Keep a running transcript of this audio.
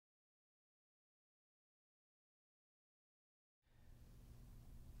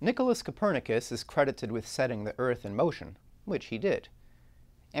Nicholas Copernicus is credited with setting the Earth in motion, which he did,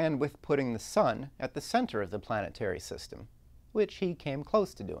 and with putting the Sun at the center of the planetary system, which he came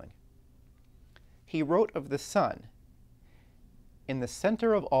close to doing. He wrote of the Sun, "In the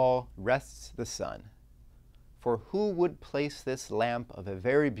center of all rests the Sun. For who would place this lamp of a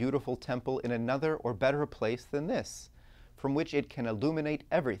very beautiful temple in another or better place than this, from which it can illuminate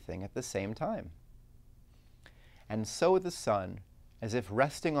everything at the same time? And so the Sun, as if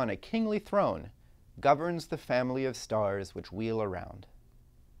resting on a kingly throne, governs the family of stars which wheel around."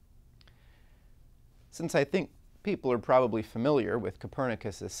 Since I think people are probably familiar with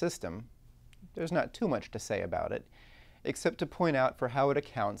Copernicus's system, there's not too much to say about it, except to point out for how it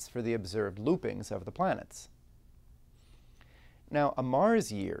accounts for the observed loopings of the planets. Now, a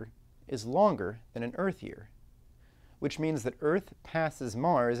Mars year is longer than an Earth year, which means that Earth passes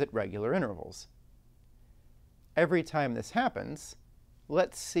Mars at regular intervals. Every time this happens,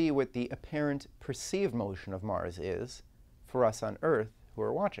 let's see what the apparent perceived motion of Mars is for us on Earth who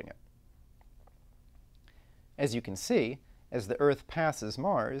are watching it. As you can see, as the Earth passes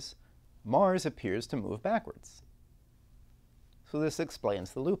Mars, Mars appears to move backwards. So this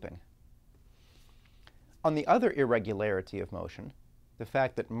explains the looping. On the other irregularity of motion, the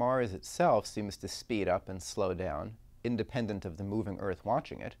fact that Mars itself seems to speed up and slow down, independent of the moving Earth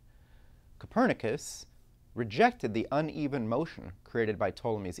watching it, Copernicus rejected the uneven motion created by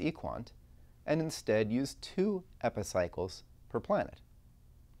Ptolemy's equant and instead used 2 epicycles per planet.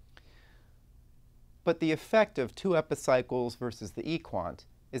 But the effect of 2 epicycles versus the equant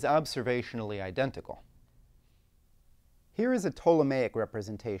is observationally identical. Here is a Ptolemaic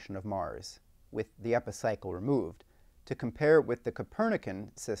representation of Mars, with the epicycle removed, to compare with the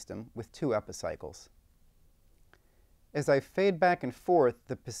Copernican system with 2 epicycles. As I fade back and forth,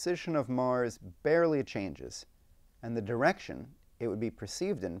 the position of Mars barely changes, and the direction it would be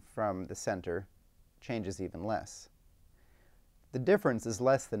perceived in from the center changes even less. The difference is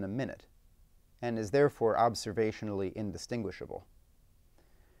less than a minute, and is therefore observationally indistinguishable.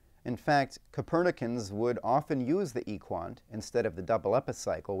 In fact, Copernicans would often use the equant instead of the double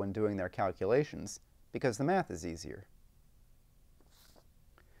epicycle when doing their calculations, because the math is easier.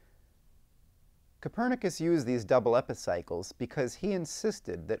 Copernicus used these double epicycles because he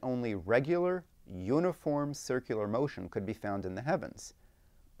insisted that only regular, uniform circular motion could be found in the heavens,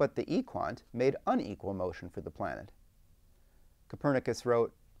 but the equant made unequal motion for the planet. Copernicus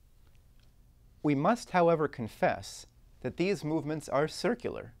wrote, "We must, however, confess that these movements are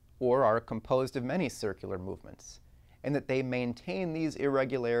circular, or are composed of many circular movements, and that they maintain these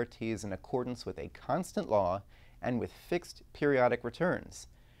irregularities in accordance with a constant law and with fixed periodic returns,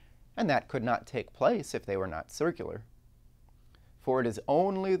 and that could not take place if they were not circular. For it is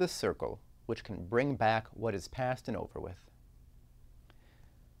only the circle which can bring back what is past and over with."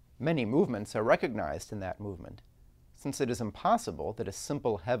 Many movements are recognized in that movement, since it is impossible that a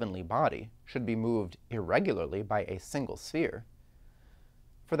simple heavenly body should be moved irregularly by a single sphere,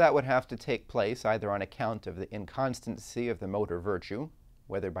 for that would have to take place either on account of the inconstancy of the motor virtue,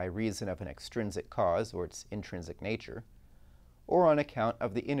 whether by reason of an extrinsic cause or its intrinsic nature, or on account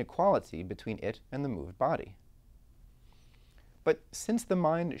of the inequality between it and the moved body. But since the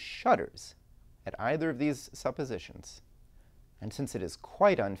mind shudders at either of these suppositions, and since it is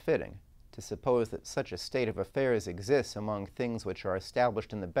quite unfitting to suppose that such a state of affairs exists among things which are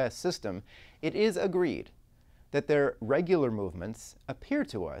established in the best system, it is agreed that their regular movements appear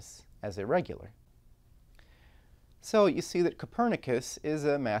to us as irregular. So you see that Copernicus is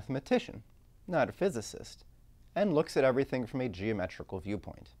a mathematician, not a physicist, and looks at everything from a geometrical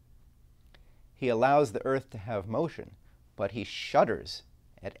viewpoint. He allows the Earth to have motion, but he shudders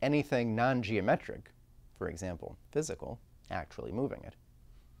at anything non-geometric, for example, physical, actually moving it.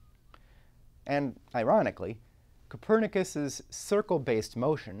 And ironically, Copernicus's circle-based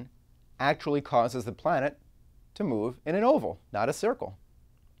motion actually causes the planet to move in an oval, not a circle.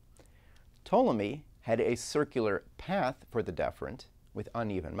 Ptolemy had a circular path for the deferent with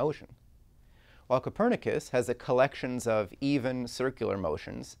uneven motion, while Copernicus has a collections of even circular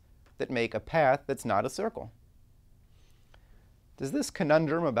motions that make a path that's not a circle. Does this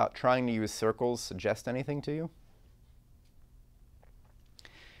conundrum about trying to use circles suggest anything to you?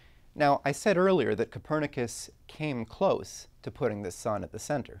 Now, I said earlier that Copernicus came close to putting the Sun at the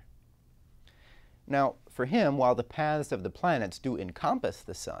center. Now, for him, while the paths of the planets do encompass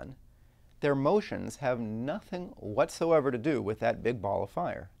the Sun, their motions have nothing whatsoever to do with that big ball of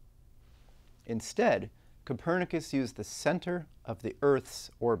fire. Instead, Copernicus used the center of the Earth's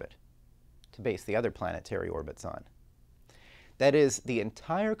orbit to base the other planetary orbits on. That is, the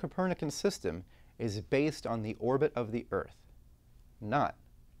entire Copernican system is based on the orbit of the Earth, not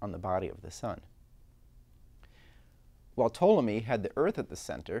on the body of the sun. While Ptolemy had the Earth at the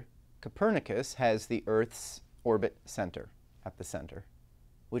center, Copernicus has the Earth's orbit center at the center,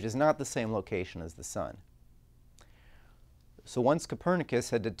 which is not the same location as the sun. So once Copernicus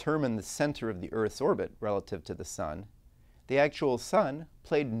had determined the center of the Earth's orbit relative to the sun, the actual sun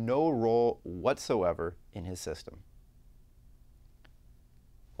played no role whatsoever in his system.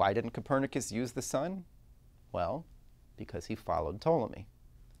 Why didn't Copernicus use the sun? Well, because he followed Ptolemy.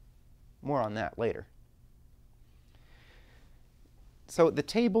 More on that later. So the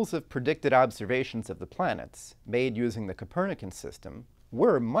tables of predicted observations of the planets made using the Copernican system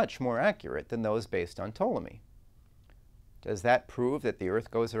were much more accurate than those based on Ptolemy. Does that prove that the Earth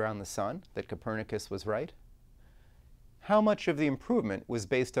goes around the sun, that Copernicus was right? How much of the improvement was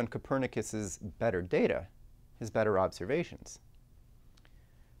based on Copernicus's better data, his better observations?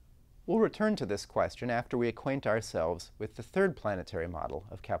 We'll return to this question after we acquaint ourselves with the third planetary model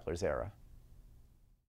of Kepler's era.